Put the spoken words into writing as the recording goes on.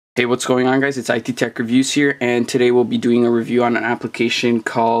Hey, what's going on, guys? It's IT Tech Reviews here, and today we'll be doing a review on an application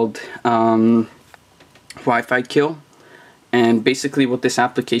called WiFiKill. And basically what this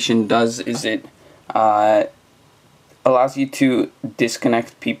application does is it allows you to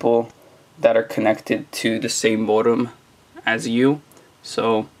disconnect people that are connected to the same modem as you.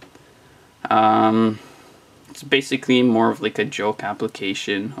 So it's basically more of like a joke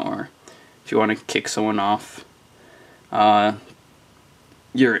application, or if you want to kick someone off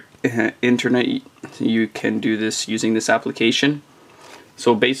your internet, you can do this using this application.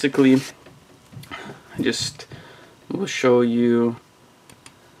 So basically, I just will show you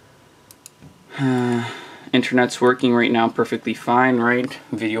internet's working right now perfectly fine, right?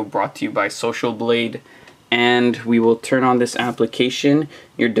 Video brought to you by Social Blade. And we will turn on this application.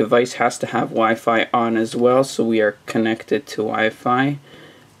 Your device has to have Wi-Fi on as well, so we are connected to Wi-Fi.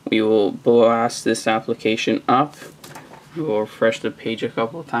 We will blast this application up. We'll refresh the page a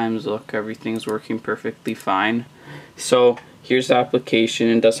couple times. Look, everything's working perfectly fine. So here's the application.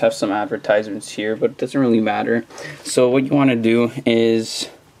 It does have some advertisements here, but it doesn't really matter. So what you want to do is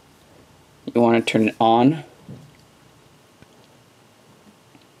you want to turn it on,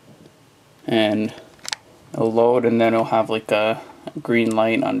 and it'll load, and then it'll have like a green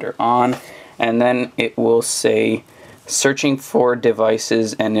light under on, and then it will say searching for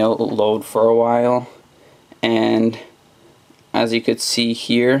devices, and it'll load for a while. And as you could see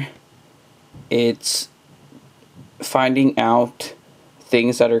here, it's finding out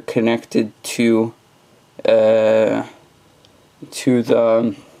things that are connected to the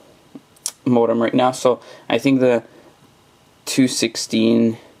modem right now. So I think the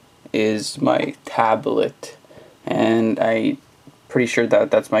 216 is my tablet, and I'm pretty sure that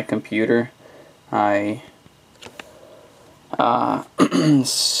that's my computer.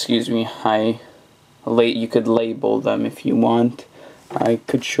 Excuse me, you could label them if you want. I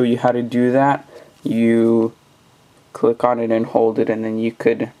could show you how to do that. You click on it and hold it, and then you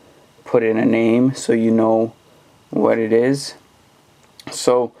could put in a name so you know what it is.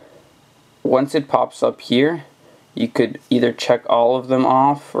 So once it pops up here, you could either check all of them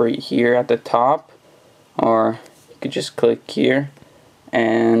off right here at the top, or you could just click here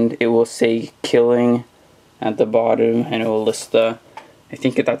and it will say killing at the bottom, and it will list the, I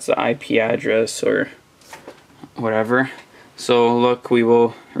think that's the IP address or whatever. So look, we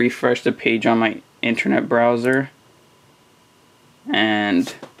will refresh the page on my internet browser,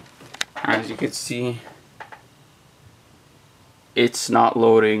 and as you can see, it's not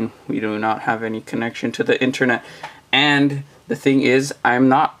loading. We do not have any connection to the internet. And the thing is, I'm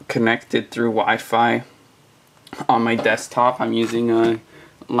not connected through Wi-Fi on my desktop. I'm using a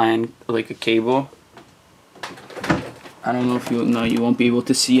LAN, like a cable. I don't know if you know, you won't be able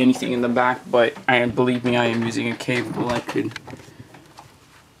to see anything in the back, but believe me, I am using a cable.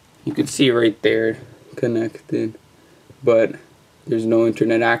 You could see right there, connected, but there's no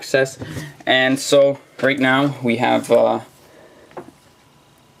internet access. And so right now we have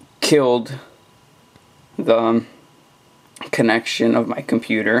killed the connection of my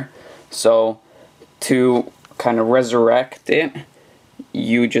computer. So to kind of resurrect it,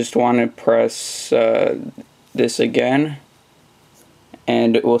 you just want to press this again,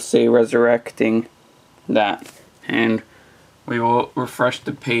 and it will say resurrecting that, and we will refresh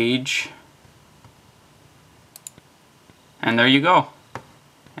the page, and there you go,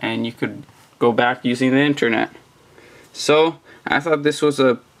 and you could go back using the internet. So I thought this was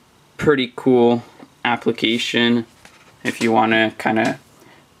a pretty cool application if you want to kind of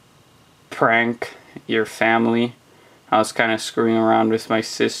prank your family. I was kind of screwing around with my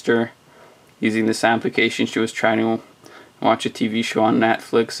sister using this application. She was trying to watch a TV show on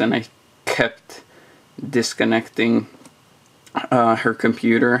Netflix, and I kept disconnecting her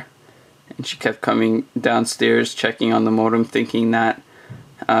computer, and she kept coming downstairs checking on the modem, thinking that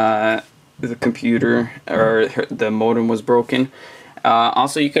the computer or the modem was broken.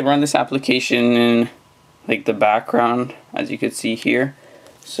 Also, you could run this application in like the background, as you could see here.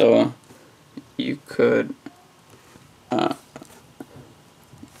 So you could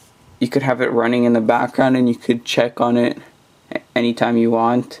have it running in the background, and you could check on it anytime you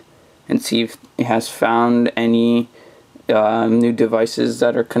want and see if it has found any new devices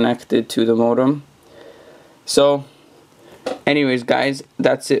that are connected to the modem. So anyways, guys,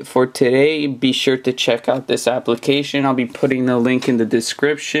 that's it for today. Be sure to check out this application. I'll be putting the link in the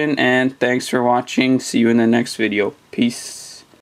description, and thanks for watching. See you in the next video. Peace.